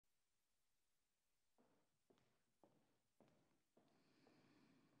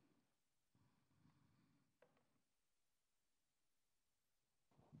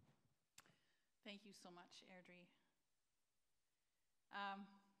Thank you so much, Airdrie.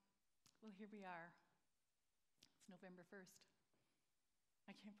 Well, here we are. It's November 1st.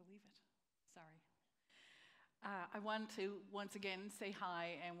 I can't believe it. Sorry. I want to once again say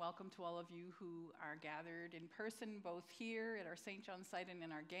hi and welcome to all of you who are gathered in person, both here at our St. John site and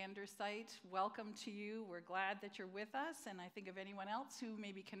in our Gander site. Welcome to you. We're glad that you're with us, and I think of anyone else who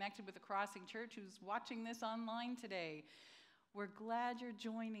may be connected with the Crossing Church who's watching this online today. We're glad you're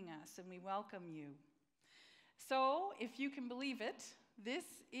joining us, and we welcome you. So, if you can believe it, this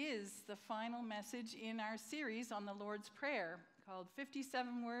is the final message in our series on the Lord's Prayer, called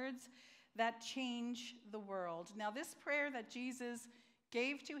 57 Words That Change the World. Now, this prayer that Jesus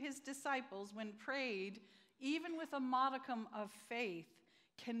gave to his disciples when prayed, even with a modicum of faith,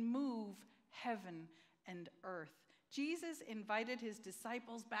 can move heaven and earth. Jesus invited his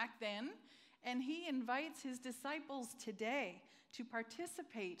disciples back then, and he invites his disciples today to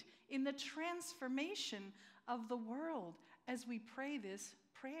participate in the transformation of the world as we pray this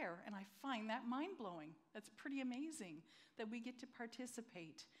prayer. And I find that mind-blowing. That's pretty amazing that we get to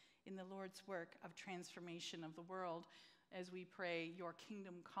participate in the Lord's work of transformation of the world as we pray, your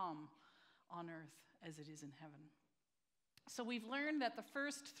kingdom come on earth as it is in heaven. So we've learned that the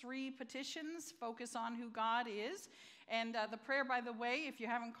first three petitions focus on who God is. And the prayer, by the way, if you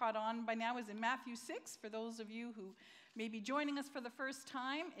haven't caught on by now, is in Matthew 6. For those of you who may be joining us for the first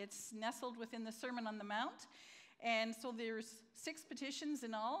time, it's nestled within the Sermon on the Mount. And so there's 6 petitions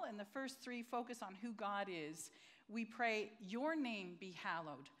in all, and the first 3 focus on who God is. We pray, your name be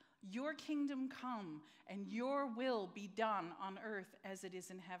hallowed, your kingdom come, and your will be done on earth as it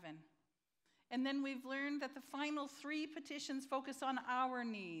is in heaven. And then we've learned that the final 3 petitions focus on our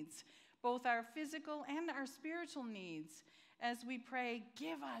needs, both our physical and our spiritual needs, as we pray,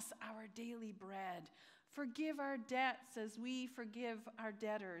 give us our daily bread. Forgive our debts as we forgive our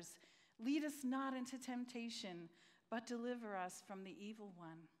debtors. Lead us not into temptation, but deliver us from the evil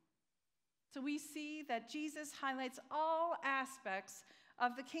one. So we see that Jesus highlights all aspects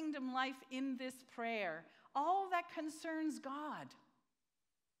of the kingdom life in this prayer, all that concerns God,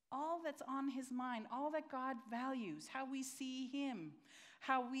 all that's on his mind, all that God values, how we see him,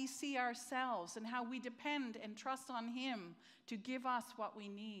 how we see ourselves, and how we depend and trust on him to give us what we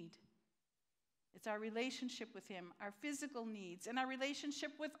need. It's our relationship with him, our physical needs, and our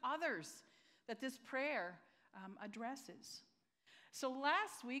relationship with others that this prayer addresses. So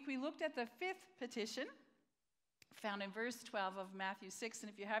last week we looked at the 5th petition, found in verse 12 of Matthew 6. And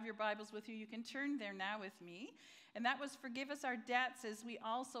if you have your Bibles with you, you can turn there now with me. And that was, forgive us our debts as we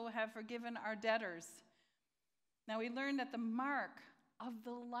also have forgiven our debtors. Now we learned that the mark of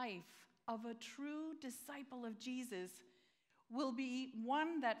the life of a true disciple of Jesus will be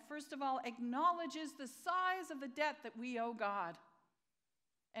one that, first of all, acknowledges the size of the debt that we owe God.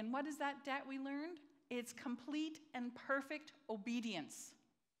 And what is that debt we learned? It's complete and perfect obedience.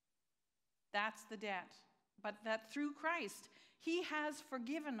 That's the debt. But that through Christ, he has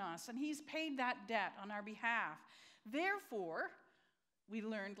forgiven us, and he's paid that debt on our behalf. Therefore, we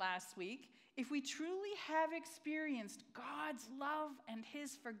learned last week, if we truly have experienced God's love and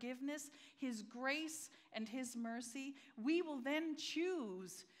his forgiveness, his grace and his mercy, we will then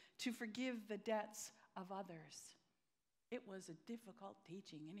choose to forgive the debts of others. It was a difficult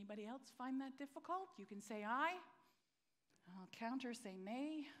teaching. Anybody else find that difficult? You can say aye. I'll counter, say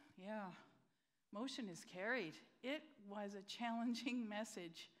nay. Yeah, motion is carried. It was a challenging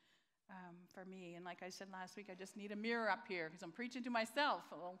message for me. And like I said last week, I just need a mirror up here because I'm preaching to myself.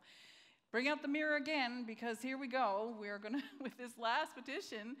 I'll bring out the mirror again because here we go. We're going to, with this last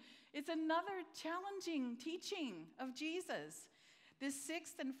petition, it's another challenging teaching of Jesus. This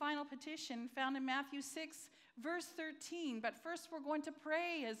 6th and final petition found in Matthew 6, verse 13. But first we're going to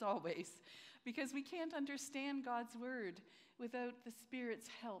pray as always because we can't understand God's word without the Spirit's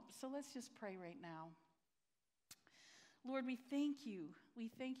help. So let's just pray right now. Lord, we thank you. We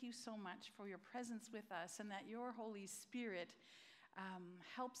thank you so much for your presence with us and that your Holy Spirit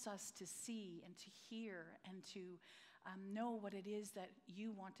helps us to see and to hear and to know what it is that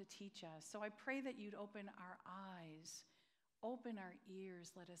you want to teach us. So I pray that you'd open our eyes, open our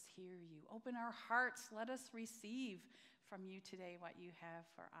ears, let us hear you. Open our hearts, let us receive from you today what you have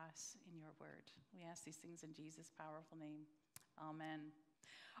for us in your word. We ask these things in Jesus' powerful name. Amen.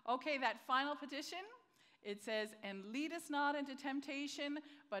 Okay, that final petition, it says, and lead us not into temptation,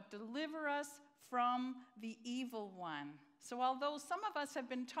 but deliver us from the evil one. So although some of us have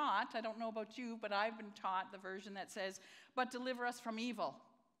been taught, I don't know about you, but I've been taught the version that says, but deliver us from evil.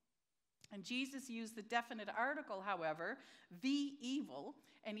 And Jesus used the definite article, however, the evil,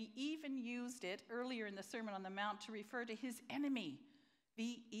 and he even used it earlier in the Sermon on the Mount to refer to his enemy,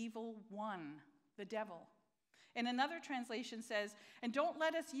 the evil one. the devil. And another translation says, and don't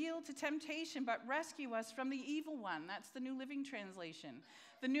let us yield to temptation, but rescue us from the evil one. That's the New Living Translation.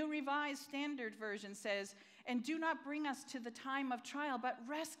 The New Revised Standard Version says, and do not bring us to the time of trial, but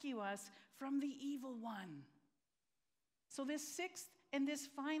rescue us from the evil one. So this sixth and this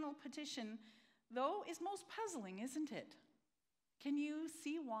final petition, though, is most puzzling, isn't it? Can you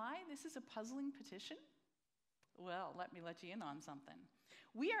see why this is a puzzling petition? Well, let me let you in on something.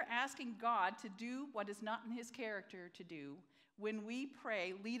 We are asking God to do what is not in his character to do when we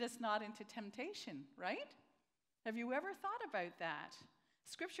pray, lead us not into temptation, right? Have you ever thought about that?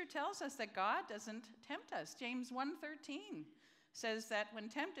 Scripture tells us that God doesn't tempt us. James 1:13 says that when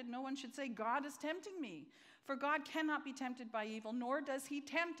tempted, no one should say, God is tempting me. For God cannot be tempted by evil, nor does he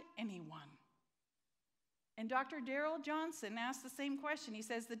tempt anyone. And Dr. Darrell Johnson asked the same question. He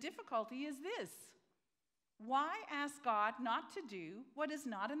says, the difficulty is this. Why ask God not to do what is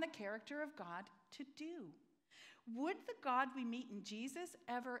not in the character of God to do? Would the God we meet in Jesus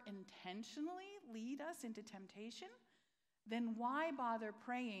ever intentionally lead us into temptation? Then why bother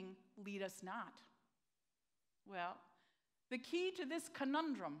praying, lead us not? Well, the key to this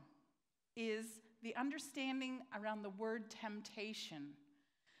conundrum is the understanding around the word temptation.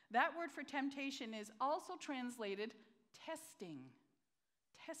 That word for temptation is also translated testing.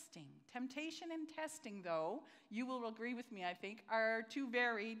 Testing. Temptation and testing, though, you will agree with me, I think, are two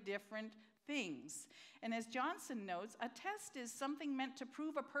very different things. And as Johnson notes, a test is something meant to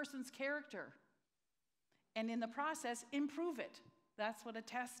prove a person's character, and in the process, improve it. That's what a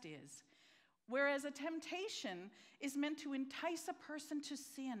test is. Whereas a temptation is meant to entice a person to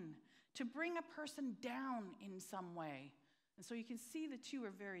sin, to bring a person down in some way. And so you can see the two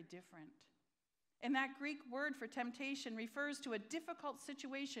are very different. And that Greek word for temptation refers to a difficult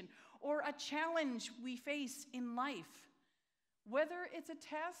situation or a challenge we face in life. Whether it's a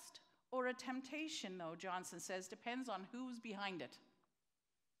test or a temptation, though, Johnson says, depends on who's behind it.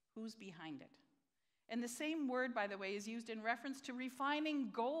 Who's behind it? And the same word, by the way, is used in reference to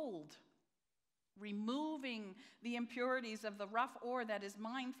refining gold, removing the impurities of the rough ore that is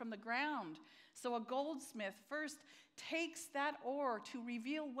mined from the ground. So a goldsmith first takes that ore to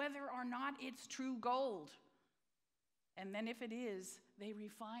reveal whether or not it's true gold. And then if it is, they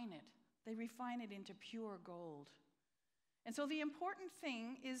refine it. They refine it into pure gold. And so the important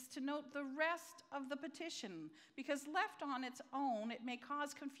thing is to note the rest of the petition, because left on its own, it may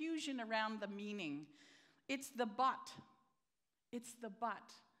cause confusion around the meaning. It's the but. It's the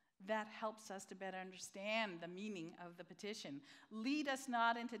but that helps us to better understand the meaning of the petition. Lead us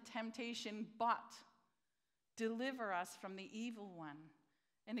not into temptation, but deliver us from the evil one.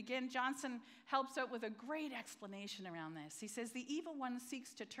 And again, Johnson helps out with a great explanation around this. He says, the evil one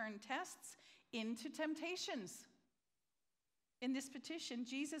seeks to turn tests into temptations. In this petition,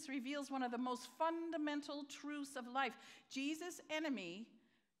 Jesus reveals one of the most fundamental truths of life. Jesus' enemy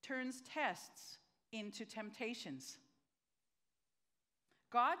turns tests into temptations.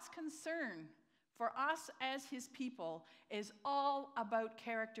 God's concern for us as his people is all about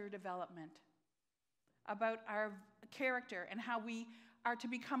character development, about our character and how we are to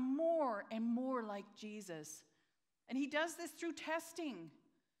become more and more like Jesus. And he does this through testing.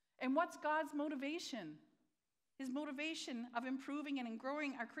 And what's God's motivation? His motivation of improving and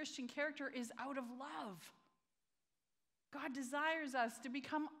growing our Christian character is out of love. God desires us to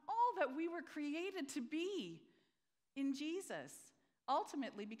become all that we were created to be in Jesus,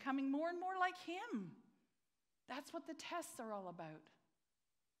 ultimately becoming more and more like him. That's what the tests are all about.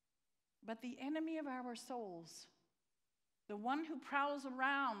 But the enemy of our souls, the one who prowls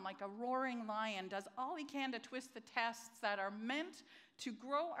around like a roaring lion, does all he can to twist the tests that are meant to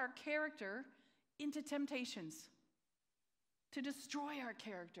grow our character into temptations, to destroy our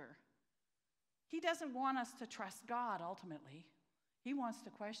character. He doesn't want us to trust God ultimately. He wants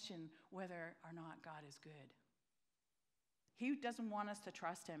to question whether or not God is good. He doesn't want us to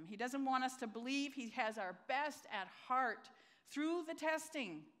trust him. He doesn't want us to believe he has our best at heart through the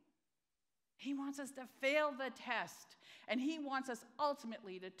testing. He wants us to fail the test, and he wants us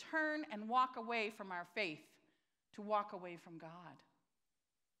ultimately to turn and walk away from our faith, to walk away from God.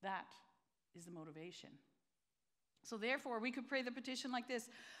 That is the motivation. So therefore, we could pray the petition like this: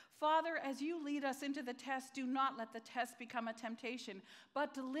 Father, as you lead us into the test, do not let the test become a temptation,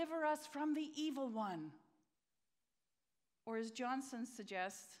 but deliver us from the evil one. Or as Johnson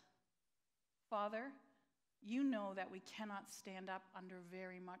suggests, Father, you know that we cannot stand up under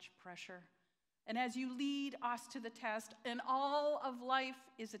very much pressure. And as you lead us to the test, and all of life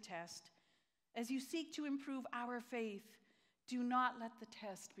is a test, as you seek to improve our faith, do not let the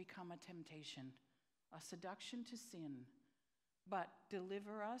test become a temptation, a seduction to sin, but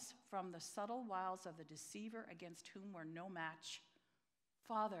deliver us from the subtle wiles of the deceiver against whom we're no match.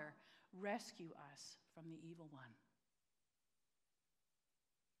 Father, rescue us from the evil one.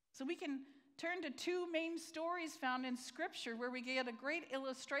 So we can turn to two main stories found in Scripture where we get a great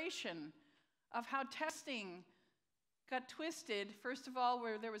illustration of how testing got twisted. First of all,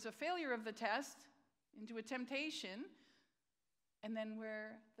 where there was a failure of the test into a temptation, and then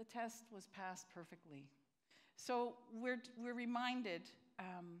where the test was passed perfectly. So we're reminded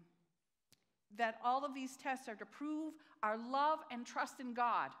that all of these tests are to prove our love and trust in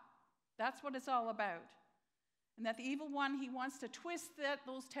God. That's what it's all about. And that the evil one, he wants to twist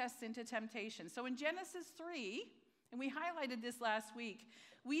those tests into temptation. So in Genesis 3, and we highlighted this last week,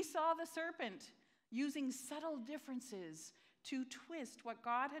 we saw the serpent using subtle differences to twist what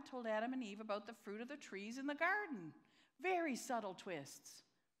God had told Adam and Eve about the fruit of the trees in the garden. Very subtle twists.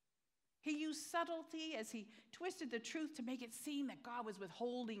 He used subtlety as he twisted the truth to make it seem that God was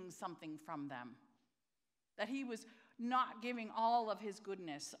withholding something from them, that he was not giving all of his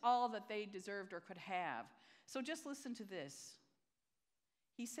goodness, all that they deserved or could have. So just listen to this.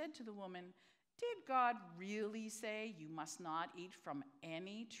 He said to the woman, "Did God really say you must not eat from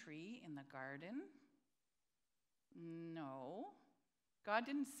any tree in the garden?" No, God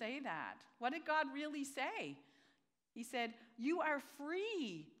didn't say that. What did God really say? He said, "You are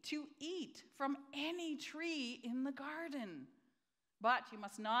free to eat from any tree in the garden, but you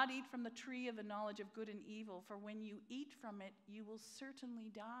must not eat from the tree of the knowledge of good and evil, for when you eat from it, you will certainly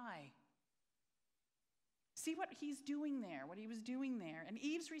die." See what he's doing there, what he was doing there. And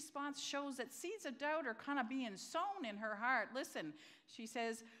Eve's response shows that seeds of doubt are kind of being sown in her heart. Listen, she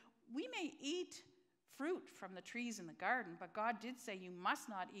says, "We may eat fruit from the trees in the garden, but God did say you must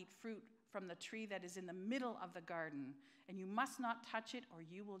not eat fruit from the tree that is in the middle of the garden, and you must not touch it or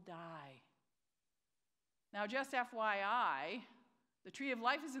you will die." Now, just FYI, the tree of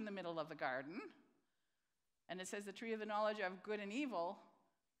life is in the middle of the garden, and it says the tree of the knowledge of good and evil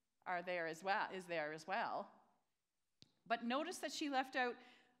is there as well. But notice that she left out,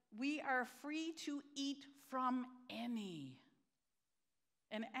 "We are free to eat from any,"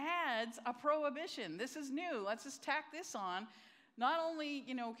 and adds a prohibition. This is new. Let's just tack this on. Not only,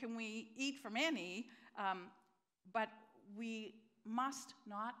 can we eat from any, but we must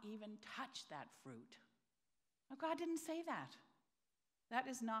not even touch that fruit. Now, God didn't say that. That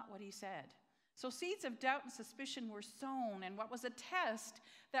is not what he said. So seeds of doubt and suspicion were sown, and what was a test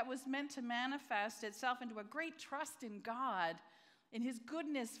that was meant to manifest itself into a great trust in God, in his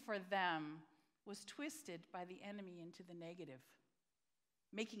goodness for them, was twisted by the enemy into the negative,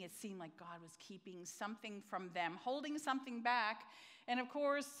 making it seem like God was keeping something from them, holding something back. And of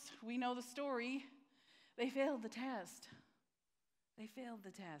course, we know the story. They failed the test. They failed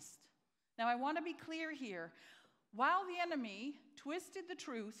the test. Now, I want to be clear here. While the enemy twisted the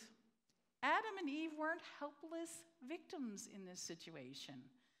truth, Adam and Eve weren't helpless victims in this situation.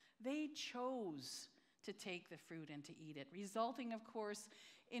 They chose to take the fruit and to eat it, resulting, of course,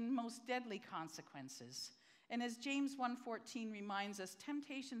 in most deadly consequences. And as James 1:14 reminds us,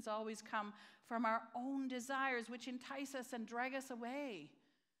 temptations always come from our own desires, which entice us and drag us away.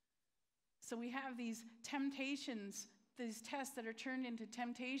 So we have these temptations, these tests that are turned into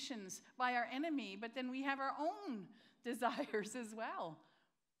temptations by our enemy, but then we have our own desires as well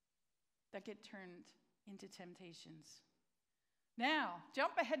that get turned into temptations. Now,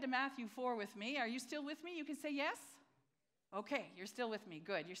 jump ahead to Matthew 4 with me. Are you still with me? You can say yes. Okay, you're still with me.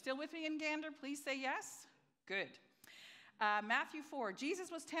 Good. You're still with me in Gander? Please say yes. Good. Matthew 4,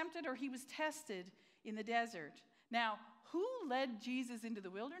 Jesus was tempted, or he was tested in the desert. Now, who led Jesus into the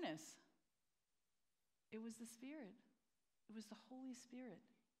wilderness? It was the Spirit. It was the Holy Spirit.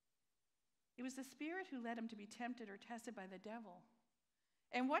 It was the Spirit who led him to be tempted or tested by the devil.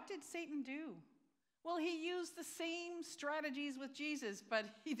 And what did Satan do? Well, he used the same strategies with Jesus, but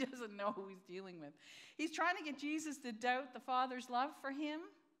he doesn't know who he's dealing with. He's trying to get Jesus to doubt the Father's love for him.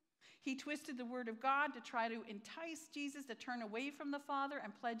 He twisted the word of God to try to entice Jesus to turn away from the Father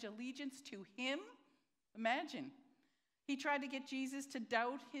and pledge allegiance to him. Imagine. He tried to get Jesus to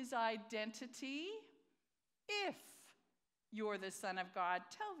doubt his identity. If you're the Son of God,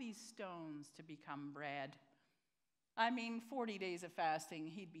 tell these stones to become bread. 40 days of fasting,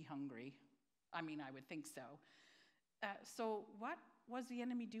 he'd be hungry. I would think so. So what was the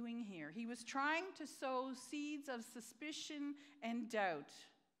enemy doing here? He was trying to sow seeds of suspicion and doubt.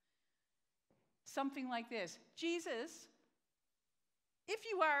 Something like this: Jesus, if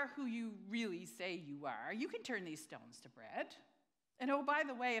you are who you really say you are, you can turn these stones to bread. And oh, by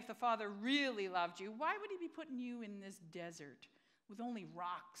the way, if the Father really loved you, why would he be putting you in this desert with only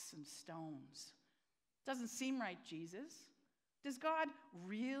rocks and stones? Doesn't seem right, Jesus. Does God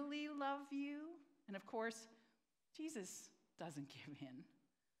really love you? And of course, Jesus doesn't give in.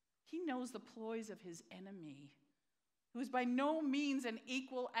 He knows the ploys of his enemy, who is by no means an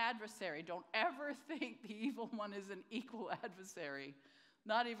equal adversary. Don't ever think the evil one is an equal adversary.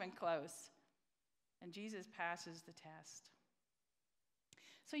 Not even close. And Jesus passes the test.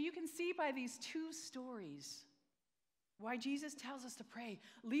 So you can see by these two stories why Jesus tells us to pray,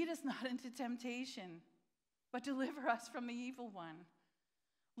 lead us not into temptation, but deliver us from the evil one.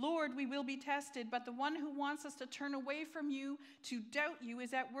 Lord, we will be tested, but the one who wants us to turn away from you, to doubt you,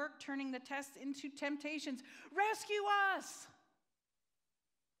 is at work turning the tests into temptations. Rescue us!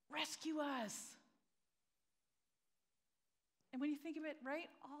 Rescue us! And when you think of it, right,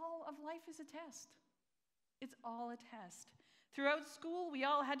 all of life is a test. It's all a test. Throughout school, we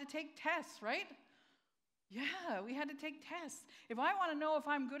all had to take tests, right? Yeah, we had to take tests. If I want to know if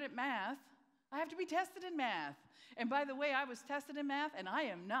I'm good at math, I have to be tested in math. And by the way, I was tested in math, and I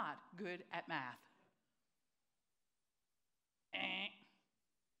am not good at math.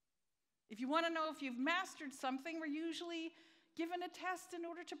 If you want to know if you've mastered something, we're usually given a test in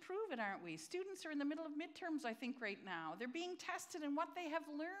order to prove it, aren't we? Students are in the middle of midterms, I think, right now. They're being tested in what they have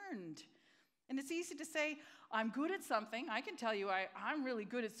learned. And it's easy to say, I'm good at something. I can tell you I'm really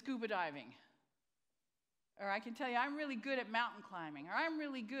good at scuba diving. Or I can tell you I'm really good at mountain climbing. Or I'm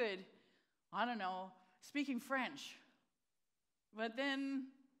really good, I don't know, speaking French. But then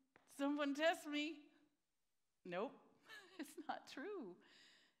someone tests me. Nope, it's not true.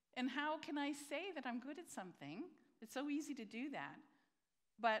 And how can I say that I'm good at something? It's so easy to do that.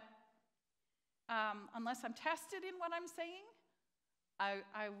 But unless I'm tested in what I'm saying,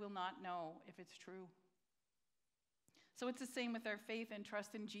 I will not know if it's true. So it's the same with our faith and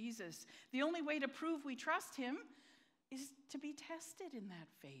trust in Jesus. The only way to prove we trust him is to be tested in that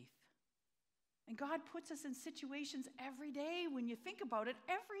faith. And God puts us in situations every day. When you think about it,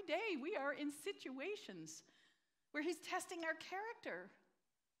 every day we are in situations where he's testing our character.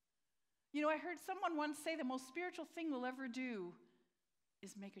 You know, I heard someone once say the most spiritual thing we'll ever do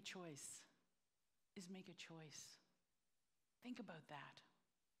is make a choice. Think about that.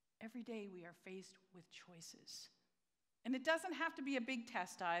 Every day we are faced with choices. And it doesn't have to be a big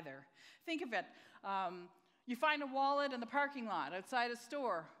test either. Think of it. You find a wallet in the parking lot outside a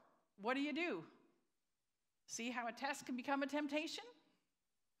store. What do? See how a test can become a temptation?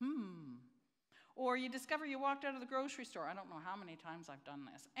 Or you discover you walked out of the grocery store. I don't know how many times I've done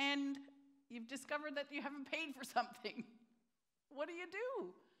this. And you've discovered that you haven't paid for something. What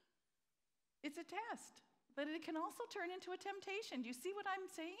do? It's a test. But it can also turn into a temptation. Do you see what I'm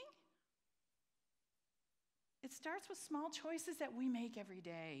saying? It starts with small choices that we make every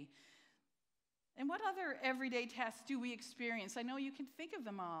day. And what other everyday tests do we experience? I know you can think of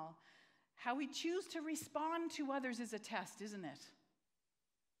them all. How we choose to respond to others is a test, isn't it?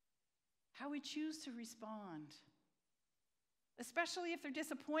 How we choose to respond. Especially if they're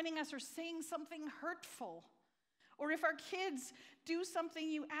disappointing us or saying something hurtful. Or if our kids do something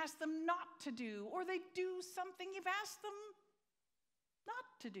you ask them not to do. Or they do something you've asked them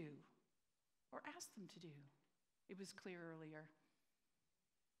not to do. Or asked them to do. It was clear earlier.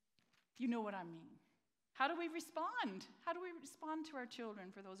 You know what I mean. How do we respond? How do we respond to our children,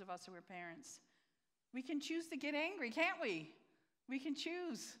 for those of us who are parents? We can choose to get angry, can't we? We can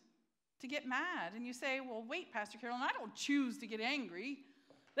choose to get mad. And you say, well, wait, Pastor Carolyn, I don't choose to get angry.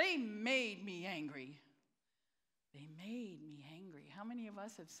 They made me angry. They made me angry. How many of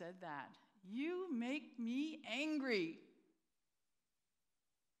us have said that? You make me angry.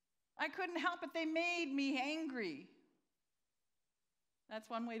 I couldn't help it. They made me angry. That's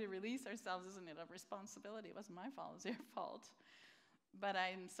one way to release ourselves, isn't it, of responsibility. It wasn't my fault. It was their fault. But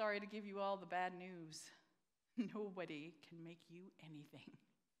I'm sorry to give you all the bad news. Nobody can make you anything.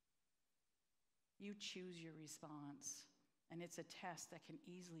 You choose your response, and it's a test that can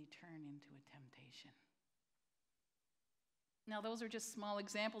easily turn into a temptation. Now, those are just small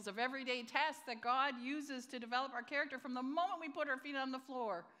examples of everyday tests that God uses to develop our character from the moment we put our feet on the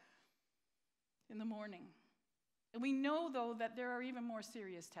floor in the morning. And we know, though, that there are even more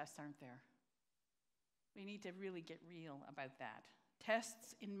serious tests, aren't there? We need to really get real about that.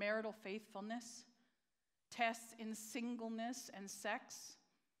 Tests in marital faithfulness, tests in singleness and sex,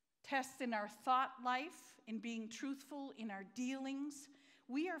 tests in our thought life, in being truthful in our dealings.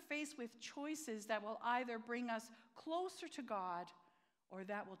 We are faced with choices that will either bring us closer to God or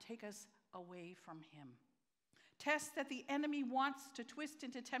that will take us away from him. Tests that the enemy wants to twist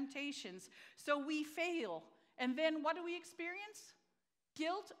into temptations, so we fail. And then what do we experience?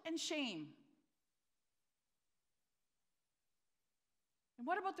 Guilt and shame. And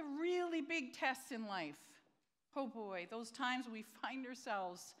what about the really big tests in life? Oh boy, those times we find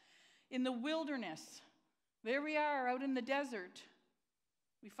ourselves in the wilderness. There we are out in the desert.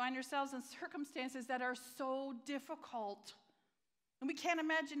 We find ourselves in circumstances that are so difficult. And we can't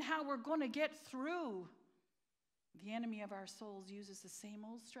imagine how we're going to get through. The enemy of our souls uses the same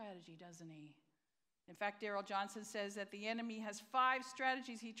old strategy, doesn't he? In fact, Darrell Johnson says that the enemy has 5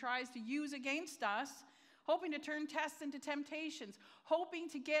 strategies he tries to use against us, hoping to turn tests into temptations, hoping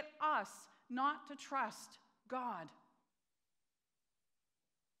to get us not to trust God.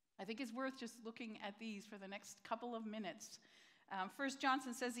 I think it's worth just looking at these for the next couple of minutes. First,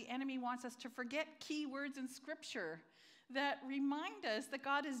 Johnson says the enemy wants us to forget key words in Scripture that remind us that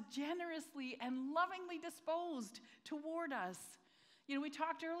God is generously and lovingly disposed toward us. You know, we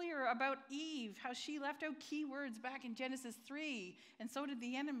talked earlier about Eve, how she left out key words back in Genesis 3, and so did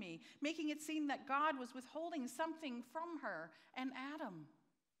the enemy, making it seem that God was withholding something from her and Adam.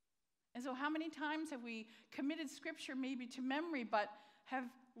 And so how many times have we committed Scripture maybe to memory, but have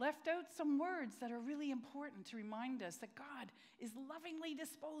left out some words that are really important to remind us that God is lovingly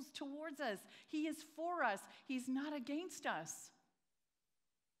disposed towards us. He is for us. He's not against us.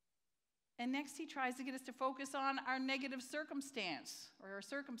 And next, he tries to get us to focus on our negative circumstance or our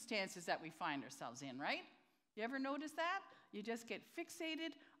circumstances that we find ourselves in, right? You ever notice that? You just get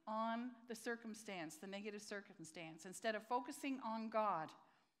fixated on the circumstance, the negative circumstance, instead of focusing on God.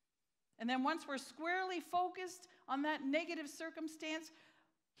 And then once we're squarely focused on that negative circumstance,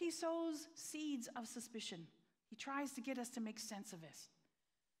 he sows seeds of suspicion. He tries to get us to make sense of it.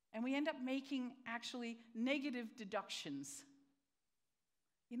 And we end up making actually negative deductions.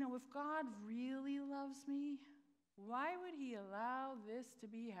 You know, if God really loves me, why would he allow this to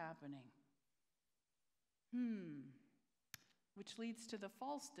be happening? Which leads to the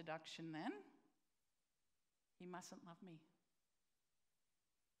false deduction then. He mustn't love me.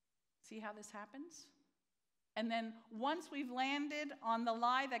 See how this happens? And then once we've landed on the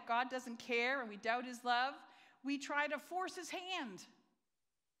lie that God doesn't care and we doubt his love, we try to force his hand.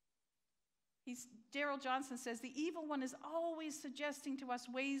 Darrell Johnson says, the evil one is always suggesting to us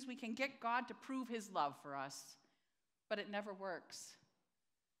ways we can get God to prove his love for us, but it never works.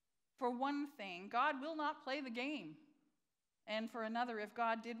 For one thing, God will not play the game. And for another, if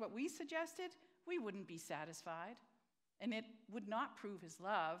God did what we suggested, we wouldn't be satisfied. And it would not prove his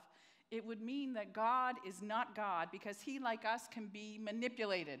love. It would mean that God is not God because he, like us, can be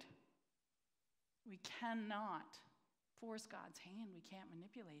manipulated. We cannot force God's hand. We can't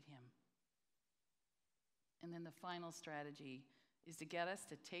manipulate him. And then the final strategy is to get us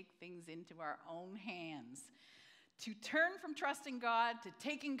to take things into our own hands, to turn from trusting God to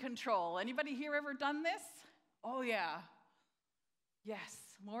taking control. Anybody here ever done this? Oh, yeah. Yes,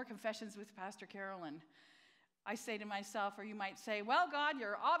 more confessions with Pastor Carolyn. I say to myself, or you might say, well, God,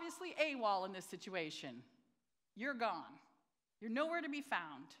 you're obviously AWOL in this situation. You're gone. You're nowhere to be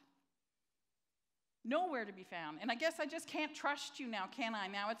found. Nowhere to be found. And I guess I just can't trust you now, can I?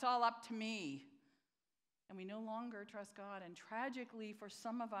 Now it's all up to me. And we no longer trust God. And tragically, for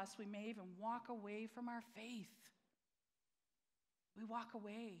some of us, we may even walk away from our faith. We walk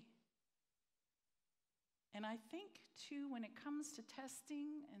away. And I think, too, when it comes to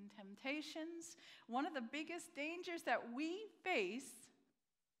testing and temptations, one of the biggest dangers that we face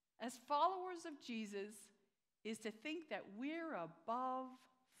as followers of Jesus is to think that we're above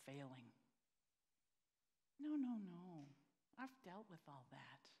failing. No. I've dealt with all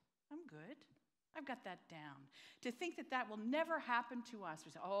that. I'm good. I've got that down. To think that that will never happen to us.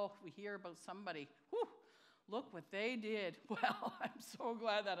 We say, oh, we hear about somebody. Whew, look what they did. Well, I'm so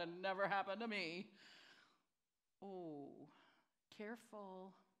glad that had never happened to me. Oh,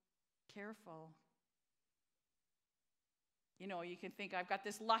 careful. You know, you can think, I've got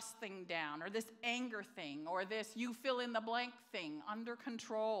this lust thing down, or this anger thing, or this you fill in the blank thing under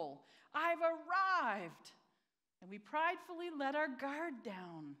control. I've arrived. And we pridefully let our guard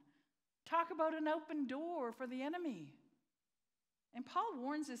down. Talk about an open door for the enemy. And Paul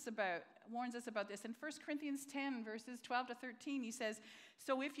warns us about this. In 1 Corinthians 10, verses 12 to 13, he says,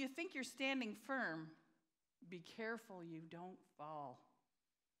 so if you think you're standing firm, be careful you don't fall.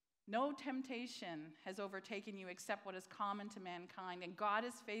 No temptation has overtaken you except what is common to mankind, and God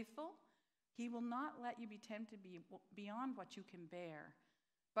is faithful. He will not let you be tempted beyond what you can bear.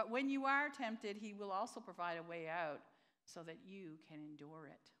 But when you are tempted, he will also provide a way out so that you can endure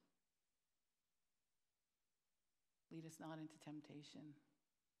it. Lead us not into temptation,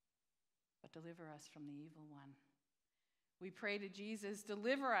 but deliver us from the evil one. We pray to Jesus,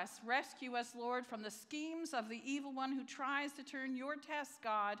 deliver us, rescue us, Lord, from the schemes of the evil one who tries to turn your tests,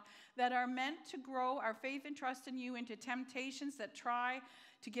 God, that are meant to grow our faith and trust in you into temptations that try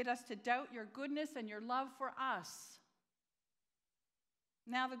to get us to doubt your goodness and your love for us.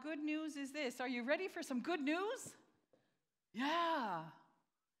 Now, the good news is this. Are you ready for some good news? Yeah.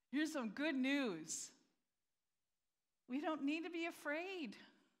 Here's some good news. We don't need to be afraid.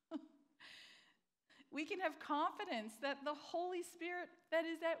 We can have confidence that the Holy Spirit that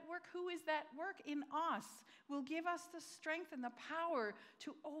is at work, who is at work in us, will give us the strength and the power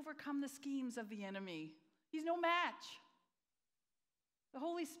to overcome the schemes of the enemy. He's no match. The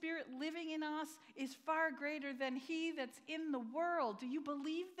Holy Spirit living in us is far greater than he that's in the world. Do you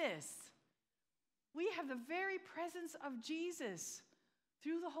believe this? We have the very presence of Jesus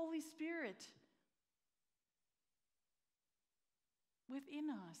through the Holy Spirit within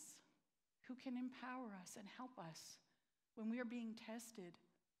us, who can empower us and help us when we are being tested.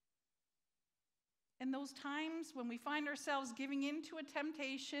 In those times when we find ourselves giving in to a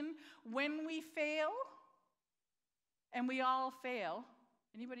temptation, when we fail, and we all fail.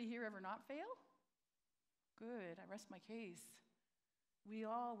 Anybody here ever not fail? Good, I rest my case. We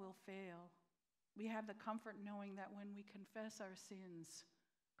all will fail. We have the comfort knowing that when we confess our sins,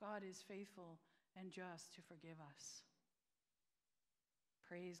 God is faithful and just to forgive us.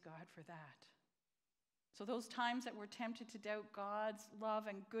 Praise God for that. So those times that we're tempted to doubt God's love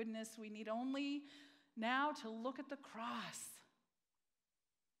and goodness, we need only now to look at the cross.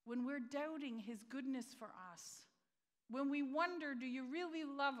 When we're doubting his goodness for us, when we wonder, do you really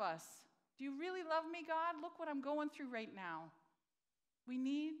love us? Do you really love me, God? Look what I'm going through right now. We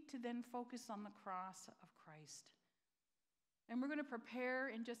need to then focus on the cross of Christ. And we're going to prepare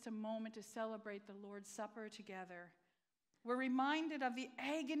in just a moment to celebrate the Lord's Supper together. We're reminded of the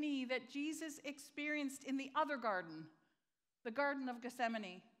agony that Jesus experienced in the other garden, the Garden of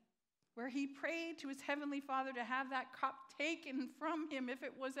Gethsemane, where he prayed to his heavenly Father to have that cup taken from him if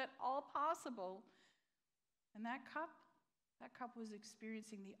it was at all possible. And that cup was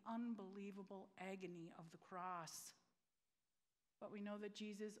experiencing the unbelievable agony of the cross. But we know that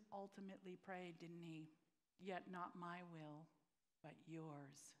Jesus ultimately prayed, didn't he? Yet not my will, but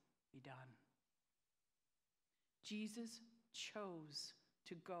yours be done. Jesus chose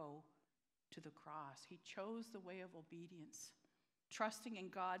to go to the cross. He chose the way of obedience, trusting in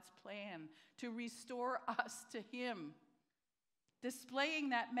God's plan to restore us to him, displaying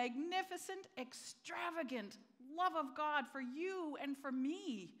that magnificent, extravagant love of God for you and for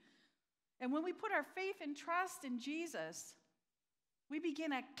me. And when we put our faith and trust in Jesus, we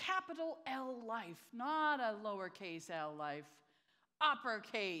begin a capital L life, not a lowercase l life,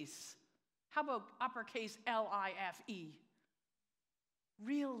 uppercase. How about uppercase L-I-F-E?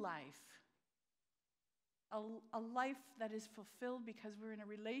 Real life. A life that is fulfilled because we're in a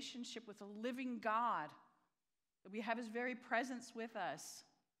relationship with a living God, that we have his very presence with us.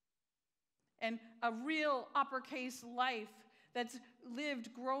 And a real uppercase life that's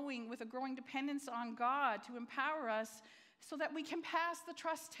lived growing with a growing dependence on God to empower us so that we can pass the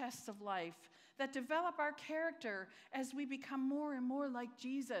trust tests of life, that develop our character as we become more and more like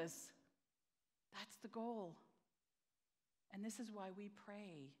Jesus. That's the goal. And this is why we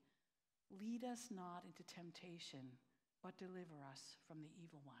pray, lead us not into temptation, but deliver us from the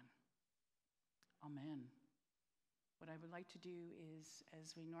evil one. Amen. What I would like to do is,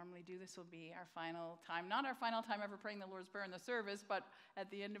 as we normally do, this will be our final time, not our final time ever praying the Lord's Prayer in the service, but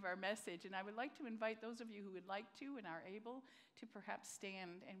at the end of our message. And I would like to invite those of you who would like to and are able to perhaps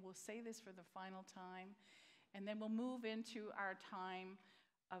stand, and we'll say this for the final time, and then we'll move into our time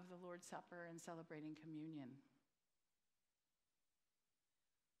of the Lord's Supper and celebrating communion.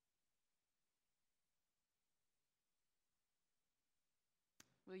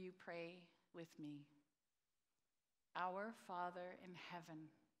 Will you pray with me? Our Father in heaven,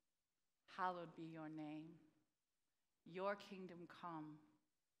 hallowed be your name. Your kingdom come,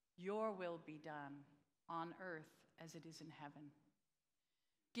 your will be done on earth as it is in heaven.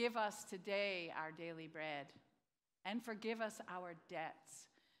 Give us today our daily bread, and forgive us our debts,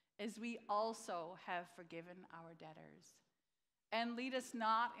 as we also have forgiven our debtors. And lead us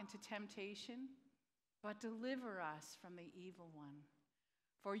not into temptation, but deliver us from the evil one.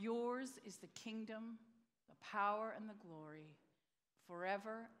 For yours is the kingdom, the power, and the glory,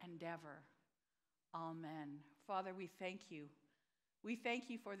 forever and ever. Amen. Father, we thank you. We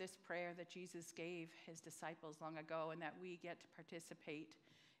thank you for this prayer that Jesus gave his disciples long ago, and that we get to participate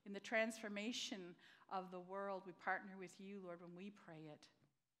in the transformation of the world. We partner with you, Lord, when we pray it.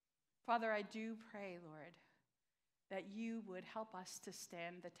 Father, I do pray, Lord, that you would help us to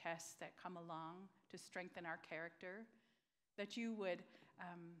stand the tests that come along to strengthen our character, that you would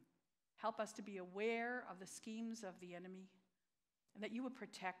help us to be aware of the schemes of the enemy, and that you would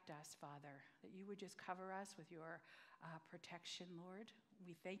protect us, Father, that you would just cover us with your protection, Lord.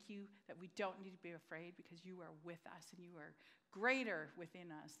 We thank you that we don't need to be afraid because you are with us and you are greater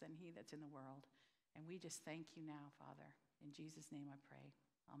within us than he that's in the world. And we just thank you now, Father. In Jesus' name I pray.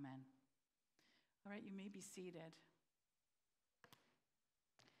 Amen. All right, you may be seated.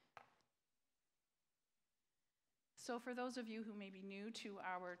 So for those of you who may be new to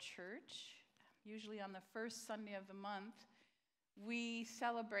our church, usually on the first Sunday of the month, we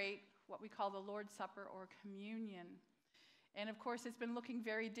celebrate what we call the Lord's Supper or communion. And of course, it's been looking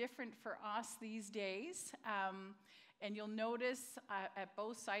very different for us these days. And you'll notice at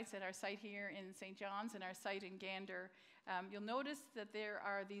both sites, at our site here in St. John's and our site in Gander, you'll notice that there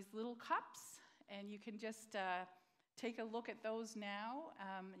are these little cups, and you can just take a look at those now.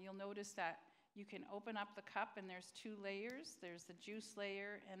 You'll notice that you can open up the cup, and there's two layers. There's the juice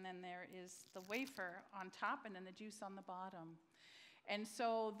layer, and then there is the wafer on top, and then the juice on the bottom. And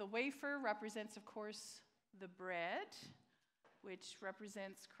so the wafer represents, of course, the bread, which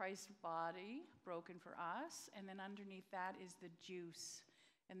represents Christ's body broken for us. And then underneath that is the juice.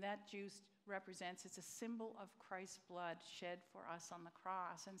 And that juice represents, it's a symbol of Christ's blood shed for us on the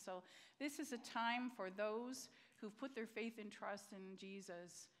cross. And so this is a time for those who've put their faith and trust in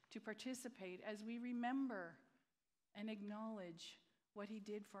Jesus to participate as we remember and acknowledge what he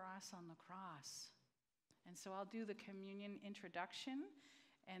did for us on the cross. And so I'll do the communion introduction,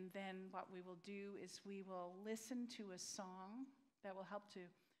 and then what we will do is we will listen to a song that will help to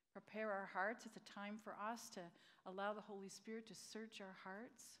prepare our hearts. It's a time for us to allow the Holy Spirit to search our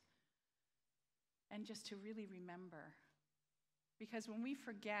hearts and just to really remember. Because when we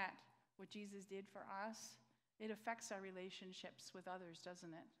forget what Jesus did for us, it affects our relationships with others,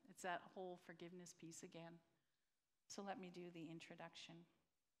 doesn't it? It's that whole forgiveness piece again. So let me do the introduction.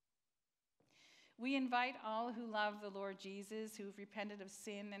 We invite all who love the Lord Jesus, who've repented of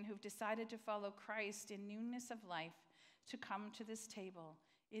sin and who've decided to follow Christ in newness of life, to come to this table.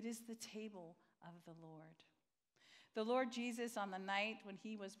 It is the table of the Lord. The Lord Jesus, on the night when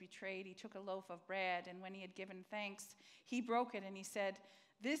he was betrayed, he took a loaf of bread, and when he had given thanks, he broke it and he said,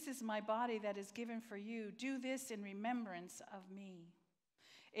 "This is my body that is given for you. Do this in remembrance of me."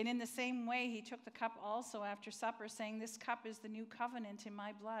 And in the same way, he took the cup also after supper, saying, "This cup is the new covenant in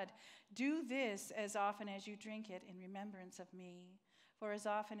my blood. Do this as often as you drink it in remembrance of me. For as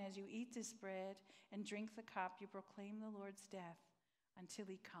often as you eat this bread and drink the cup, you proclaim the Lord's death until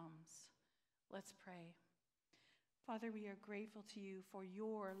he comes." Let's pray. Father, we are grateful to you for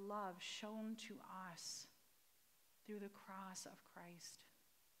your love shown to us through the cross of Christ.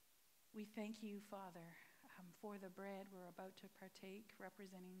 We thank you, Father, for the bread we're about to partake,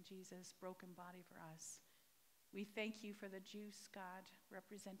 representing Jesus' broken body for us. We thank you for the juice, God,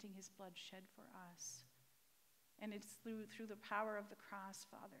 representing his blood shed for us. And it's through the power of the cross,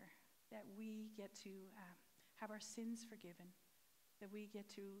 Father, that we get to have our sins forgiven, that we get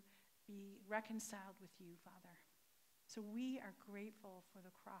to be reconciled with you, Father. So we are grateful for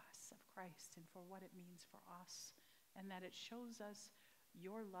the cross of Christ and for what it means for us, and that it shows us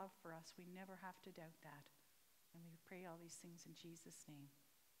your love for us. We never have to doubt that. And we pray all these things in Jesus' name.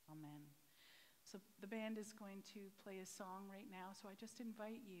 Amen. So the band is going to play a song right now, so I just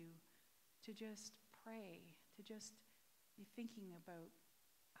invite you to just pray, to just be thinking about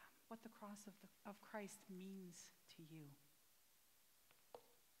what the cross of Christ means to you.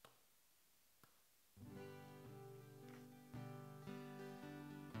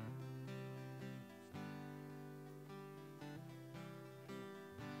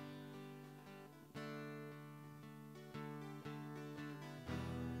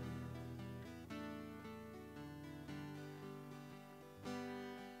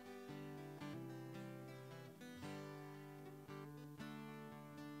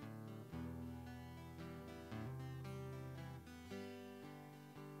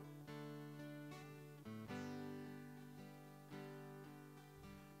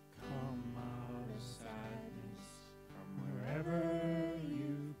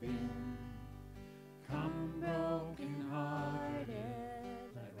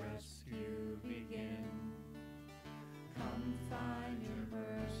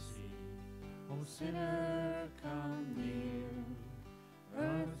 Sinner, come near.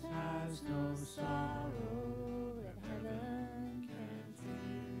 Earth has no sorrow that heaven can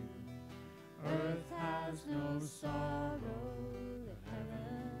feel. Earth has no sorrow that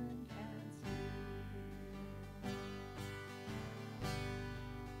heaven can feel.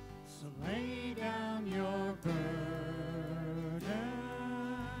 So lay down your burdens,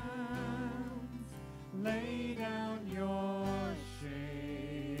 lay down your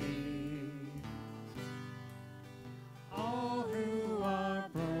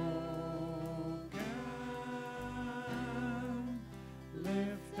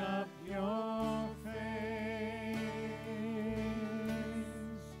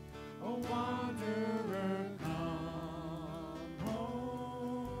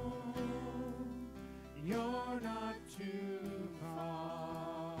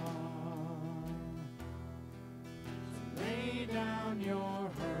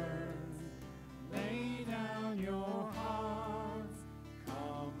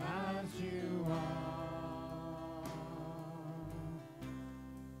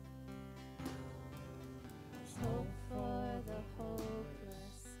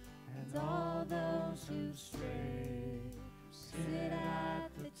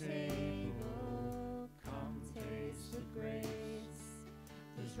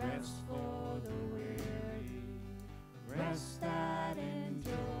rest for the weary, rest that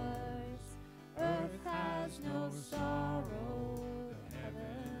endures. Earth has no sorrow that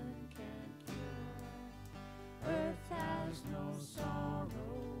heaven can cure. Earth has no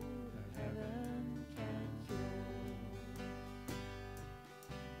sorrow that heaven can cure.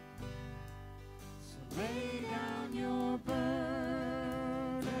 So lay down your burdens,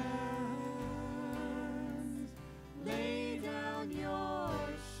 lay down your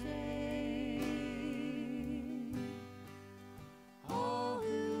shame. All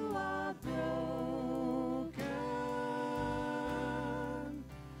who are broken,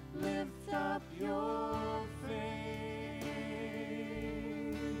 lift up your face.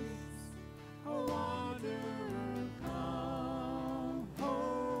 A wanderer, come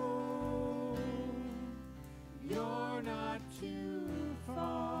home. You're not too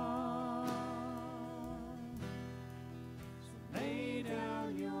far. So lay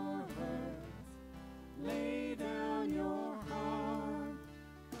down your hurt, lay down your heart,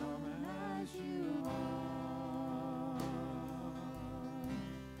 come as you are.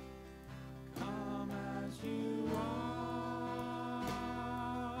 Come as you are.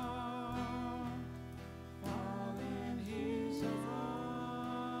 Fall in his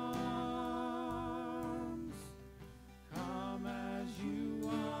arms. Come as you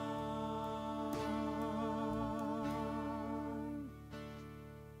are.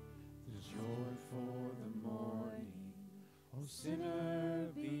 There's joy for the morning. Oh, sinner,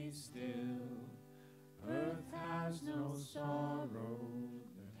 be still. Earth has no sorrow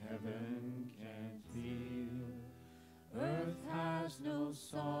that heaven can't feel. Earth has no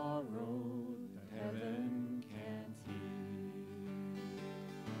sorrow that heaven can't heal.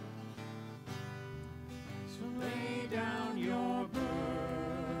 So lay down your burdens,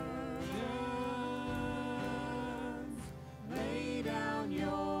 lay down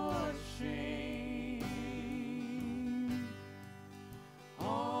your shame.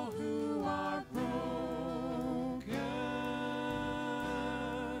 All who are broken,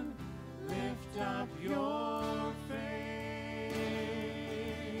 lift up your face.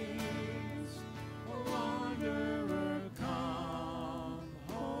 A wanderer, come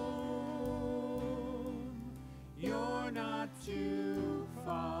home. You're not too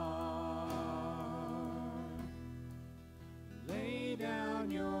far. Lay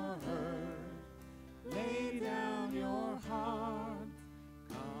down your hurt, lay down your heart,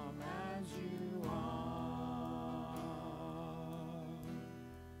 come as you are.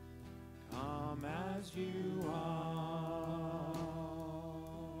 Come as you are.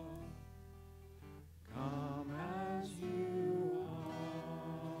 Come as you are.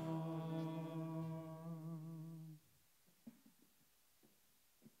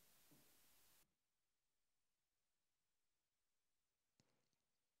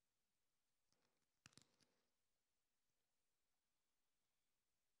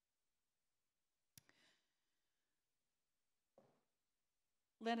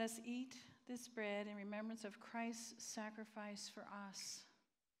 Let us eat this bread in remembrance of Christ's sacrifice for us,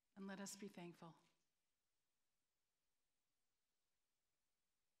 and let us be thankful.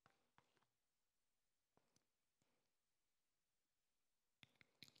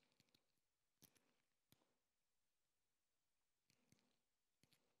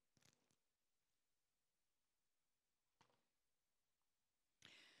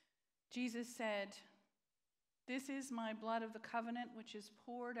 Jesus said, "This is my blood of the covenant, which is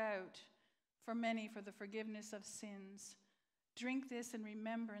poured out for many for the forgiveness of sins. Drink this in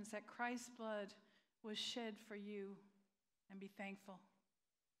remembrance that Christ's blood was shed for you, and be thankful."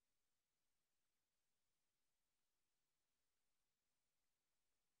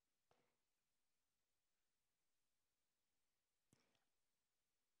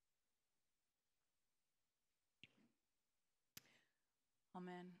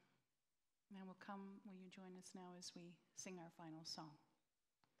 Amen. And will you join us now as we sing our final song?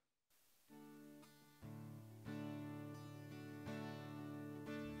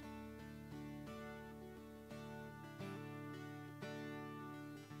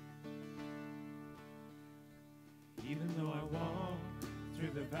 Even though I walk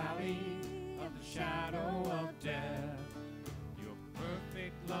through the valley of the shadow of death, your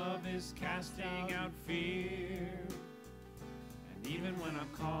perfect love is casting out fear. And even when I'm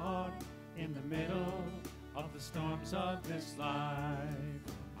caught in the middle of the storms of this life,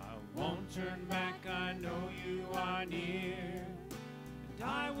 I won't turn back, I know you are near, and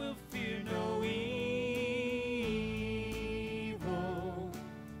I will fear no evil,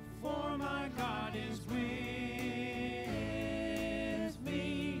 for my God is with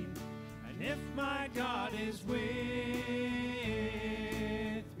me, and if my God is with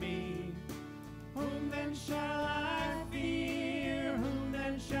me,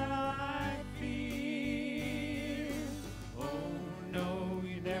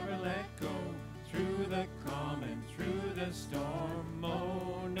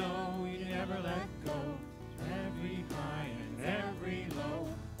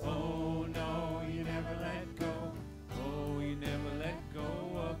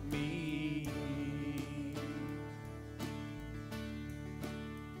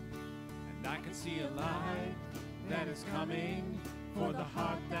 can see a light that is coming for the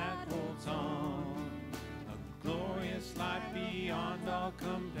heart that holds on. A glorious light beyond all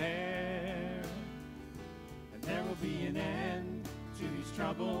compare. And there will be an end to these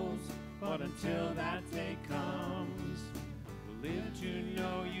troubles, but until that day comes, we'll live to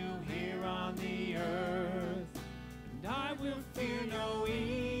know you here on the earth. And I will fear no evil,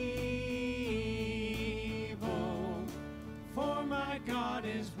 for my God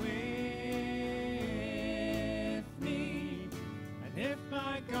is with me. And if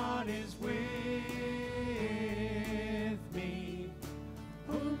my God is with me,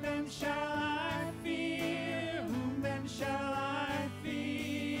 whom then shall I fear? Whom then shall I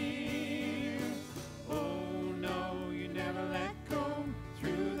fear? Oh no, you never let go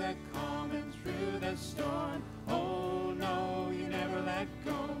through the calm and through the storm. Oh no, you never let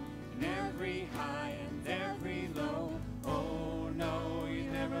go in every high and every low. Oh no, you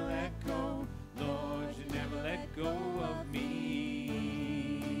never let go. Lord, you never let go of me.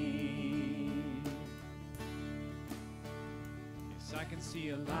 Yes, I can see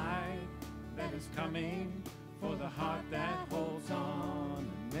a light that is coming for the heart that holds on.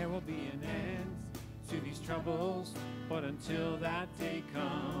 And there will be an end to these troubles, but until that day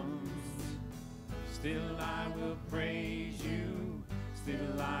comes, still I will praise you,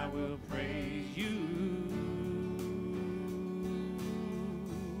 still I will praise you.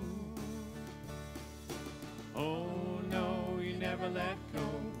 Oh no, you never let go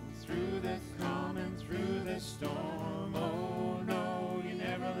through the calm and through the storm. Oh no, you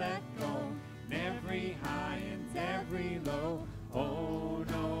never let go in every high and every low. Oh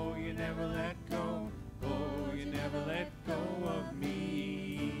no, you never let go. Oh, you never let go of me.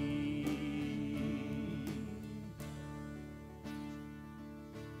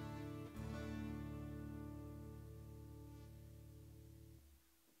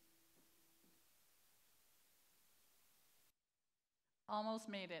 Almost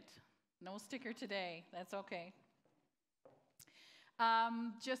made it. No sticker today. That's okay.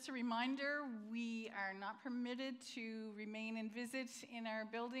 Just a reminder, we are not permitted to remain and visit in our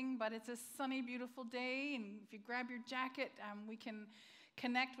building, but it's a sunny, beautiful day, and if you grab your jacket, we can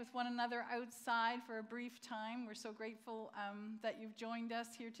connect with one another outside for a brief time. We're so grateful that you've joined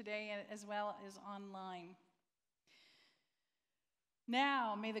us here today as well as online.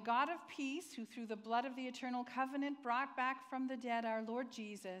 Now, may the God of peace, who through the blood of the eternal covenant brought back from the dead our Lord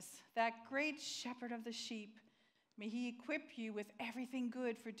Jesus, that great shepherd of the sheep, may he equip you with everything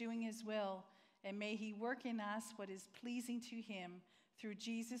good for doing his will, and may he work in us what is pleasing to him through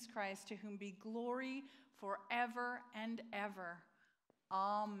Jesus Christ, to whom be glory forever and ever.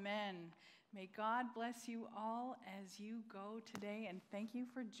 Amen. May God bless you all as you go today, and thank you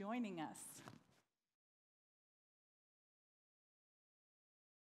for joining us.